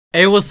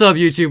Hey, what's up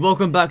YouTube?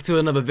 Welcome back to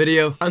another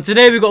video, and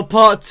today we've got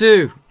part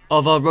 2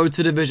 of our Road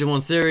to Division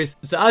 1 series.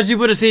 So as you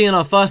would have seen in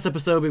our first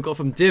episode, we've got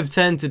from Div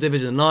 10 to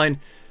Division 9,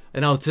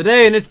 and now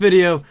today in this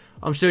video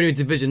I'm showing you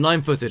Division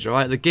 9 footage.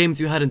 Alright, the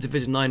games you had in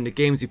Division 9, the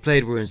games you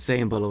played were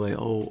insane, by the way.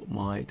 Oh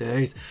my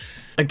days.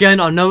 Again,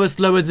 I know it's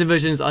lower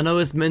divisions, I know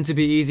it's meant to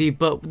be easy,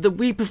 but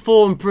we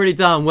perform pretty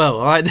damn well.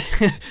 Alright,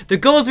 the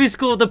goals we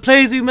score, the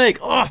plays we make,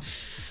 oh,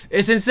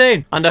 it's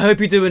insane. And I hope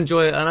you do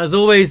enjoy it, and as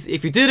always,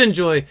 if you did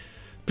enjoy,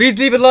 please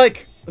leave a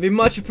like, it'd be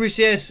much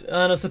appreciated,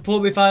 and the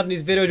support we've had in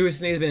these videos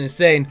recently has been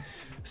insane.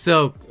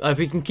 So, if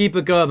we can keep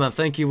it going, man,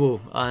 thank you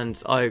all.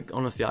 And I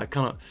honestly, I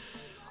cannot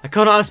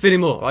ask for any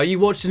more. Right? You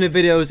watching the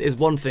videos is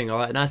one thing,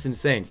 alright, and that's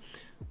insane.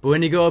 But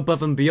when you go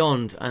above and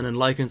beyond, and then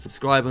like and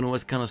subscribe and all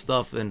this kind of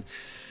stuff, then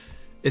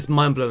it's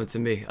mind-blowing to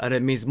me, and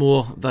it means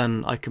more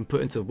than I can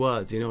put into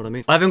words, you know what I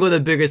mean? I haven't got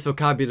the biggest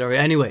vocabulary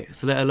anyway,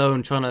 so let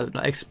alone trying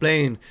to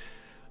explain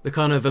the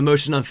kind of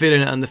emotion I'm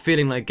feeling and the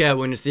feeling I get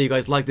when you see you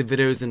guys like the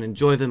videos and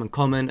enjoy them and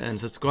comment and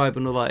subscribe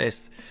and all that.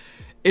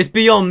 It's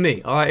beyond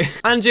me, alright?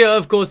 And yeah,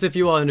 of course, if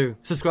you are new,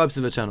 subscribe to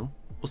the channel.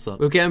 What's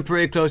up? We're getting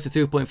pretty close to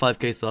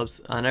 2.5k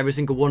subs, and every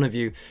single one of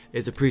you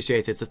is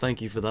appreciated, so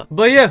thank you for that.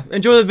 But yeah,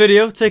 enjoy the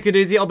video, take it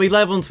easy. I'll be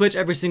live on Twitch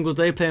every single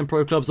day playing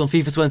pro clubs on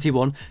FIFA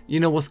 21.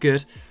 You know what's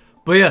good.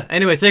 But yeah,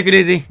 anyway, take it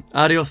easy.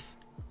 Adios,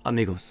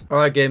 amigos.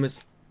 Alright,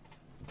 gamers.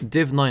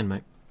 Div 9,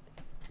 mate.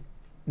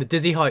 The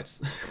dizzy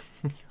heights.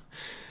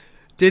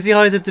 Dizzy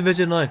highs of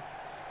Division 9.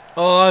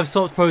 Oh, I've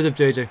swapped pros of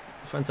JJ.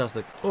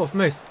 Fantastic. Oh,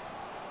 Mace.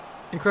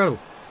 Incredible.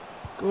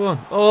 Go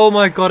on. Oh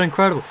my god,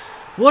 incredible.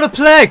 What a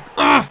play!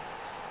 Ah!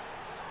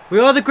 We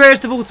are the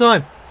greatest of all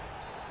time.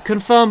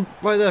 Confirm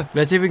right there.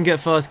 Let's see if we can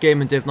get first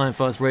game in Div 9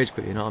 first rage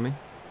quit, you know what I mean?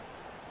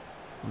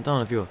 I'm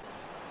down if you are.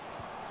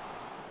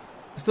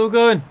 Still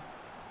going.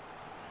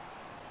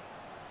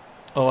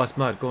 Oh, that's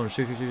mad. Go on,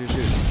 shoot, shoot, shoot,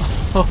 shoot, shoot.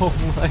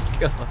 Oh my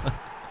god.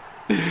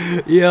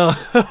 Yeah,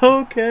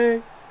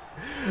 okay.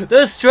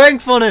 The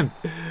strength on him!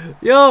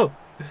 Yo!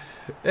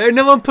 Ain't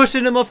no one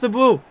pushing him off the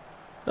ball.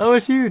 That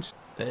was huge.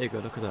 There you go,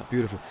 look at that.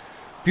 Beautiful.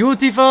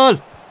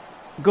 Beautiful!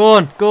 Go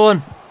on, go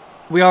on.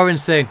 We are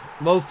insane.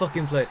 Well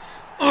fucking played.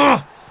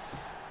 Ugh!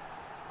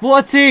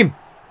 What a team!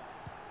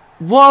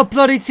 What a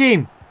bloody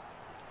team!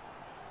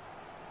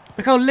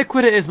 Look how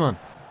liquid it is, man.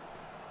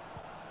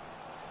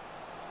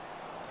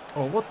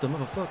 Oh, what the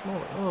motherfucker?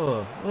 No.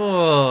 Oh,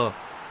 oh.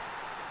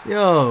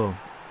 Yo.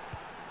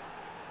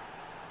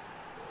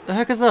 The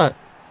heck is that?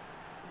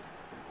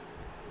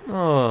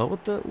 Oh,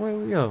 what the? Where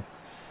we go?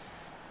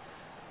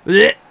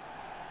 Blech.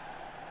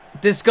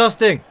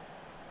 Disgusting.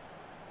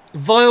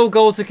 Vile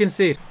goal to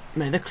concede.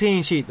 Man, the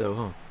clean sheet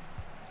though,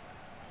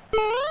 huh?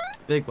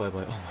 Big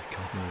bye-bye. Oh my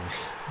god,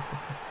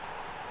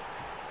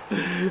 no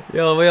way.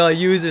 Yo, we are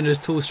using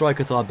this tool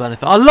striker to our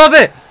benefit. I love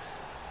it!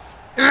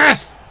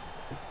 Yes!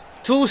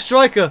 Tool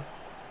striker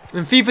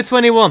in FIFA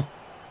 21.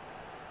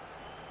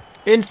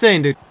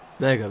 Insane, dude.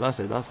 There you go, that's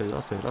it, that's it,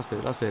 that's it, that's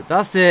it, that's it,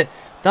 that's it,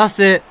 that's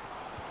it,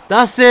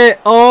 that's it,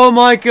 oh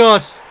my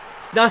gosh,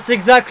 that's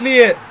exactly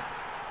it,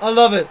 I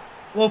love it,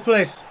 well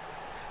played,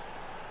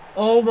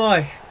 oh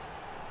my,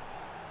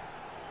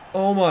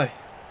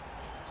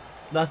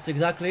 that's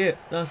exactly it,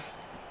 that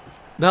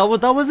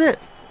was it,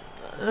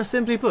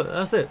 simply put,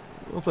 that's it,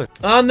 well played,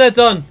 and they're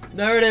done,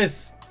 there it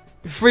is,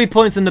 3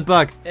 points in the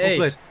bag, well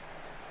played,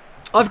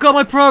 I've got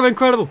my pro,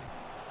 incredible.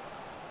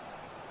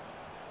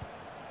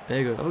 There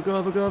you go, have a go,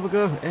 have a go, have a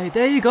go. Hey,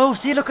 there you go,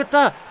 see, look at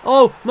that.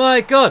 Oh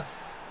my god.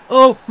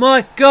 Oh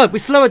my god. We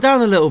slow it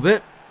down a little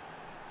bit.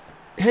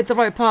 Hit the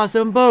right pass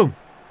and boom.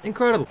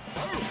 Incredible.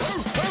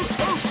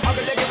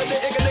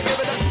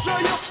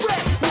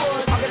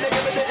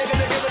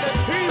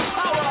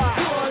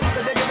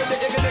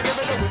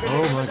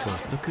 Oh my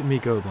god, look at me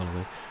go, by the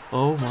way.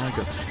 Oh my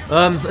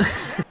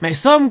god. Mate,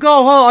 some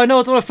goal. Oh, I know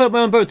I don't want to float my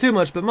own boat too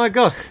much, but my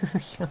god.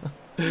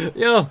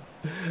 Yo,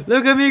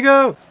 look at me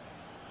go.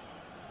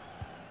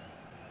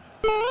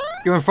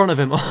 You're in front of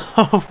him.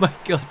 Oh my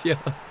god, yo.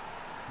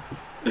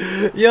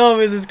 Yo,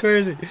 this is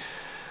crazy.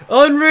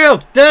 Unreal.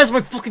 There's my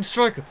fucking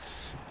striker.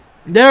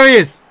 There he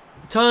is.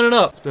 Turning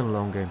up. It's been a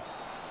long game.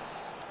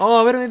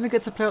 Oh, we don't even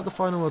get to play out the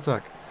final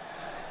attack.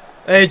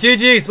 Hey,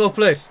 GG's. Well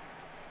played.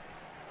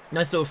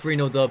 Nice little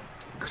 3-0 dub.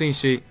 Clean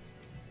sheet.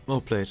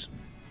 Well played.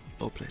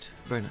 Well played.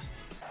 Very nice.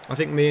 I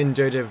think me and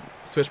JJ have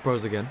switched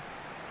pros again.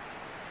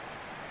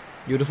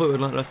 You would have thought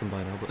we'd learned a lesson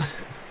by now, but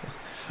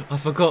I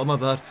forgot, my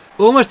bad.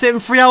 Almost hitting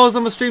 3 hours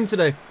on the stream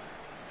today.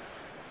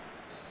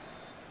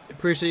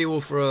 Appreciate you all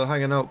for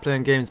hanging out,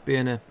 playing games,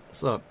 being here.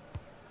 What's up?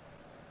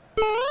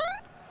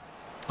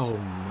 Oh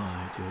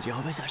my dude,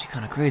 yo, this is actually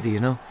kind of crazy,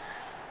 you know?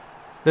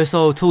 This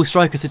whole tall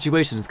striker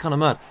situation is kind of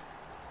mad.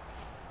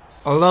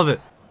 I love it.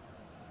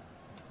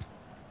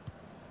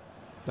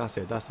 That's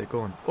it, go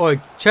on. Oi,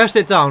 chest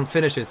it down,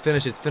 finishes,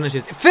 finishes,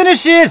 finishes,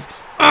 finishes!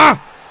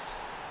 Ah!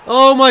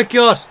 Oh my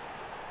god!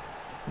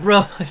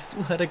 Bro, I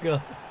swear to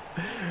god.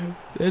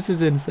 This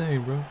is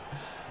insane, bro.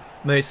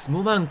 Mate,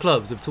 small man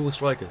clubs with tall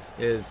strikers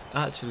is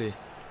actually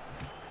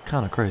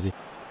kind of crazy.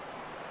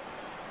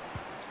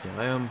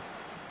 Yeah,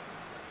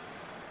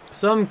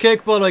 Some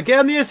kickballer.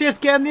 Get him the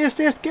assist. Get him the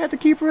assist. Get the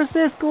keeper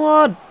assist. Go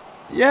on.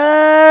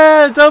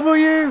 Yeah.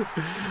 W.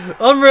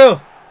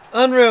 Unreal.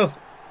 Unreal.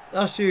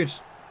 That's huge.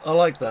 I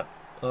like that.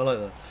 I like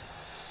that.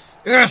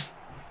 Yes.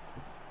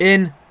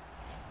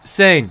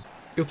 Insane.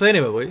 You'll play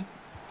anywhere, will you?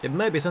 It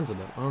may be centre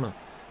back. I don't know.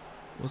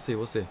 We'll see.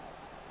 We'll see.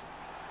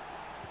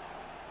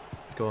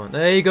 Go on.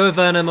 There you go,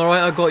 Venom.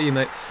 Alright, I got you,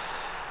 mate.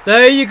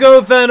 There you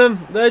go,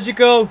 Venom. There you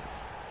go.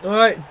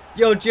 Alright.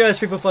 Yo,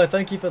 GS345.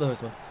 Thank you for the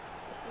host, man.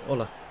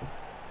 Hola.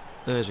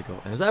 There you go.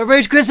 And is that a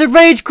rage quit? It's a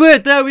rage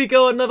quit! There we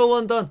go. Another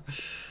one done.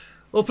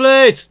 Well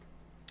played.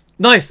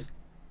 Nice.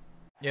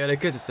 Yeah, the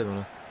kids are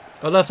similar.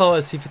 I love how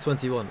it's FIFA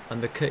 21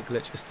 and the kick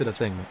glitch is still a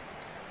thing, mate.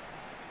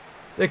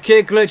 The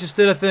kick glitch is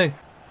still a thing.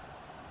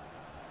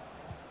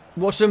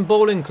 Watch some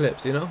bowling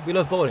clips, you know? We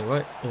love bowling,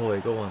 right? Oh,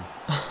 wait, go on.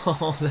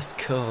 Oh, let's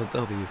go,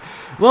 W.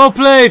 Well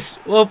played!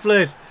 Well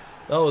played.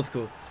 That was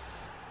cool.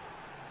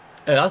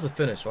 Hey, that's a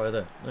finish right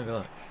there. Look at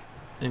that.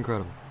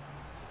 Incredible.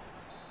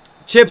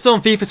 Chips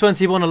on FIFA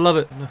 21, I love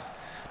it.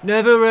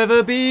 Never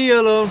ever be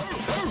alone.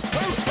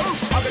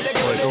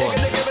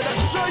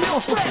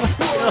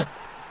 Oh,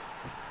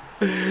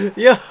 wait,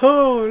 yo,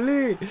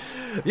 holy.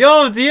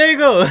 Yo,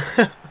 Diego!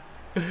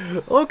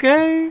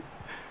 Okay.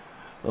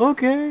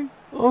 Okay.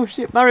 Oh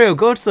shit, Mario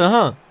Götze,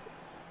 huh?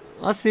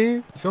 I see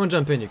you. If you want to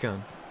jump in, you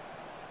can.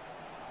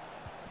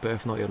 But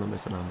if not, you're not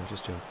missing out.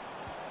 Just joke.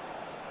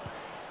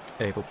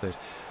 Hey, well played.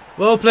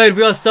 Well played.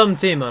 We are some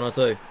team, man, I'll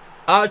tell you.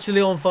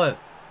 Actually on fire.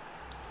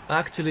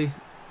 Actually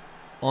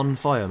on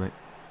fire, mate.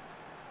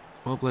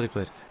 Well bloody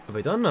played. Have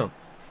they done now?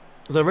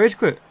 Is that rage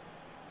quit?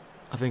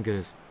 I think it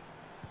is.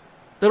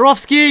 They're off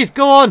skis!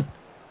 Go on!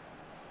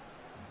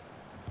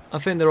 I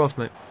think they're off,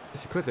 mate.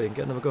 If you quickly, you can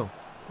get another goal.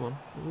 Go on.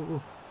 Ooh,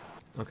 ooh.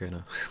 Okay,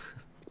 no.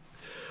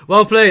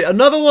 Well played.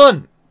 Another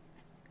one!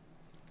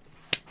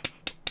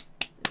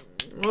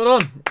 Well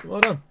done. Well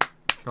done.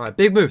 Alright,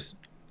 big moves.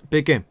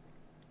 Big game.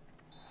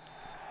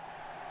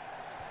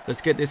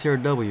 Let's get this here a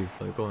W.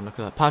 Oh, go on, look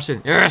at that.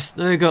 Passion. Yes!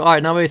 There you go.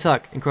 Alright, now we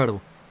attack.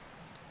 Incredible.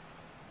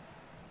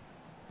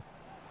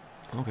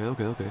 Okay,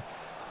 okay, okay.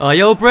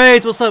 Yo,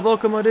 Braids, what's up?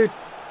 Welcome, my dude.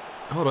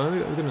 Hold on,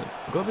 we're gonna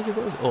go this.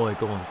 Oh, wait,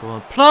 go on, go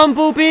on.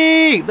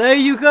 Plumblebee! There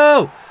you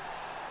go!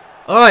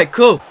 Alright,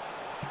 cool.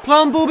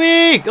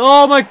 Plumblebee!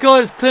 Oh my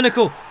god, it's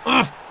clinical.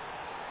 Ugh.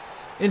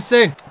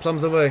 Insane.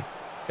 Plums away.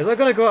 Is that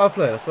gonna go out of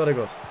play? I swear to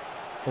god.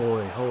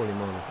 Oi, holy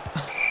moly.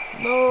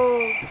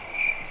 No!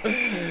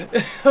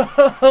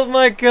 Oh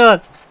my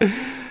god.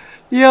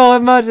 Yo,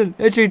 imagine.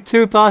 Literally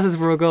 2 passes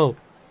for a goal.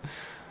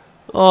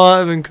 Oh, that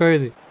would have been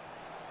crazy.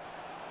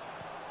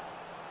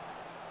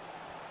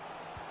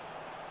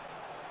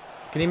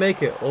 Can he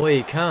make it? Oh,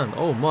 he can.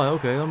 Oh my,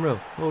 okay, unreal.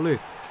 Holy.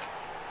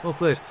 Well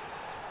played.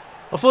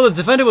 I thought the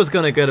defender was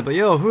going to get it, but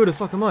yo, who the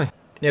fuck am I?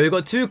 Yeah, we've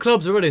got 2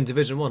 clubs already in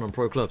Division 1 on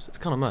pro clubs. It's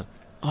kind of mad.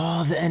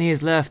 Oh, the NE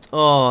is left.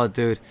 Oh,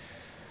 dude.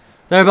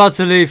 They're about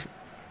to leave.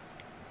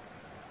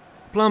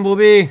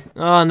 Plumblebee.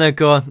 Oh, and they're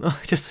gone.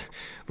 Oh, just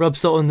rub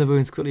salt on the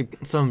wounds quickly.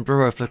 Some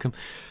bro flick him.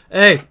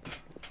 Hey.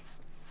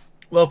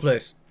 Well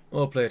played.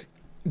 Well played.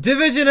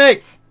 Division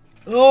 8.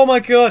 Oh my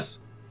god.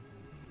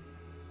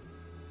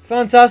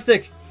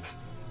 Fantastic.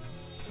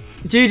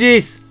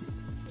 GG's.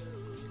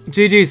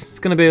 GG's. It's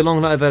going to be a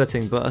long night of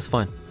editing, but that's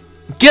fine.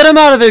 Get him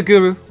out of here,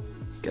 Guru.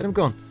 Get him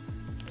gone.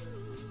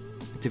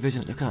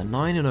 Division, look at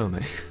 9-0,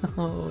 mate.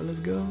 Oh, let's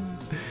go.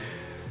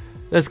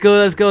 Let's go,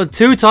 let's go.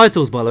 2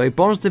 titles, by the way.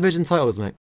 Bronze Division titles, mate.